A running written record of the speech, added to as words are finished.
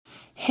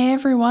Hey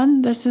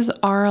everyone, this is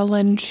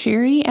Arlen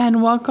Shiri,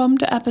 and welcome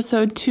to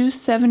episode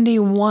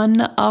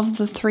 271 of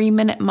the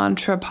 3-Minute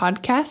Mantra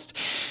podcast,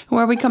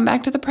 where we come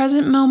back to the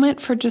present moment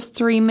for just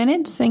 3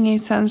 minutes, sing a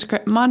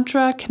Sanskrit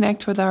mantra,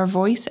 connect with our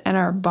voice and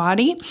our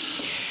body.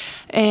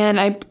 And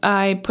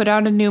I put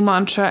out a new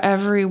mantra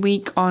every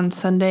week on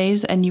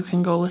Sundays, and you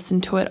can go listen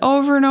to it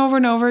over and over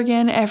and over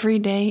again every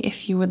day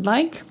if you would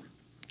like.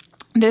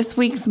 This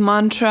week's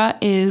mantra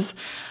is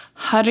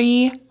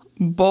Hari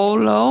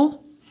Bolo.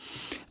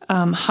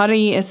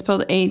 Hari is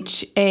spelled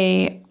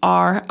Hari,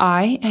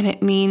 and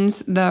it means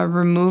the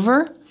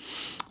remover,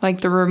 like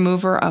the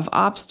remover of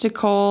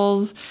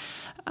obstacles,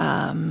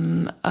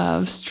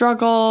 of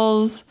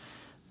struggles,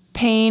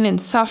 pain and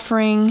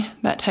suffering,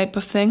 that type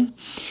of thing.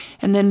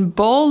 And then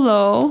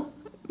Bolo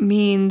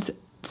means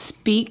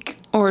speak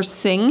or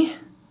sing.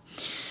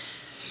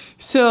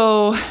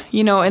 So,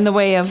 in the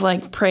way of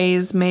like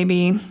praise,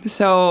 maybe.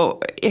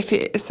 So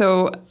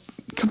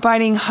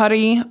combining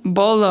Hari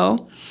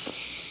Bolo,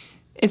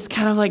 it's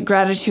kind of like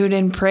gratitude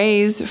and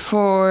praise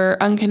for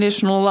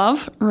unconditional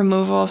love,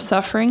 removal of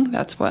suffering.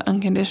 That's what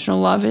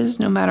unconditional love is.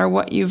 No matter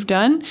what you've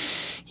done,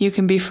 you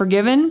can be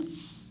forgiven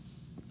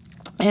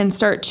and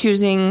start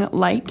choosing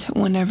light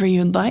whenever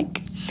you'd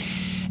like.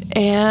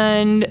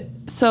 And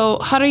so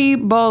Hari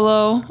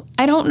Bolo,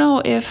 I don't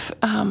know if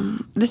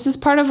this is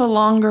part of a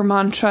longer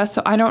mantra,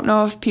 so I don't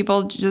know if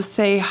people just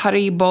say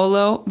Hari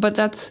Bolo, but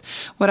that's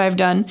what I've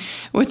done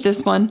with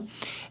this one.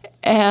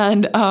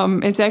 And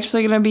it's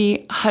actually going to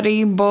be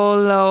Hari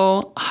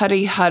Bolo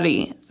Hari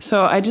Hari.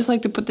 So I just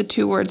like to put the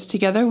two words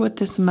together with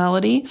this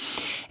melody.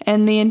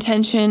 And the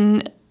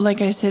intention,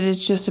 like I said,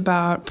 is just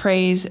about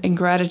praise and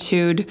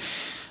gratitude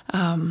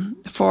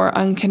for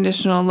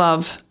unconditional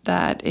love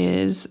that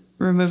is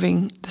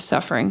removing the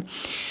suffering.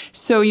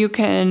 So you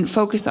can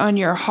focus on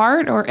your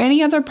heart or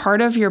any other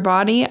part of your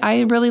body.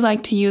 I really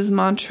like to use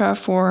mantra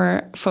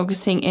for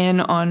focusing in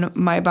on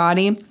my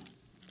body.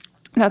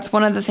 That's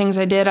one of the things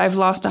I did. I've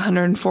lost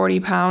 140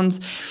 pounds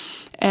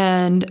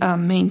and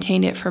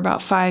maintained it for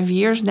about 5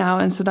 years now.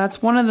 And so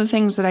that's one of the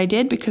things that I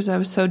did because I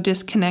was so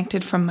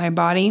disconnected from my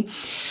body.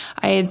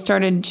 I had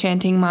started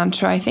chanting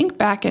mantra, I think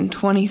back in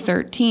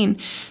 2013.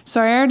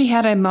 So I already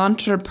had a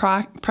mantra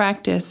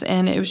practice,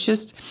 and it was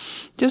just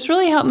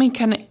really helped me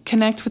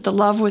connect with the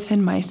love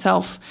within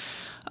myself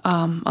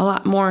a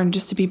lot more, and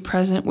just to be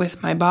present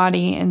with my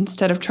body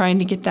instead of trying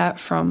to get that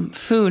from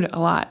food a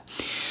lot.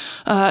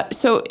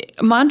 So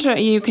mantra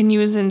you can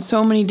use in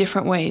so many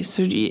different ways.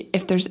 So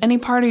if there's any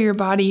part of your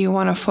body you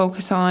want to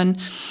focus on,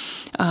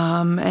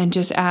 and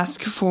just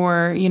ask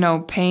for,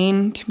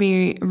 pain to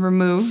be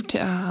removed,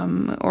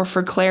 or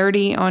for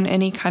clarity on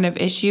any kind of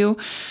issue,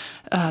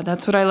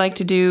 that's what I like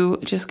to do.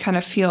 Just kind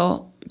of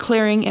feel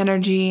clearing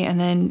energy and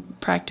then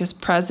practice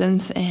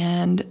presence,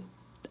 and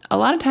a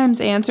lot of times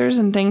answers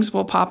and things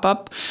will pop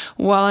up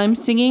while I'm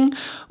singing,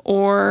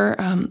 or,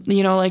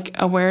 like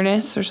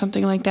awareness or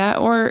something like that,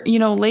 or,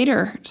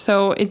 later.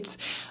 So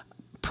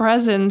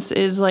presence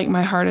is like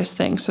my hardest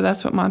thing. So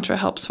that's what mantra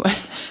helps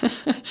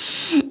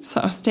with.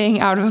 So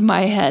staying out of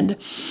my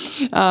head.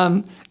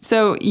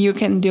 So you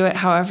can do it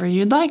however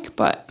you'd like,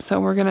 so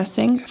we're going to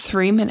sing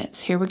 3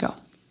 minutes. Here we go.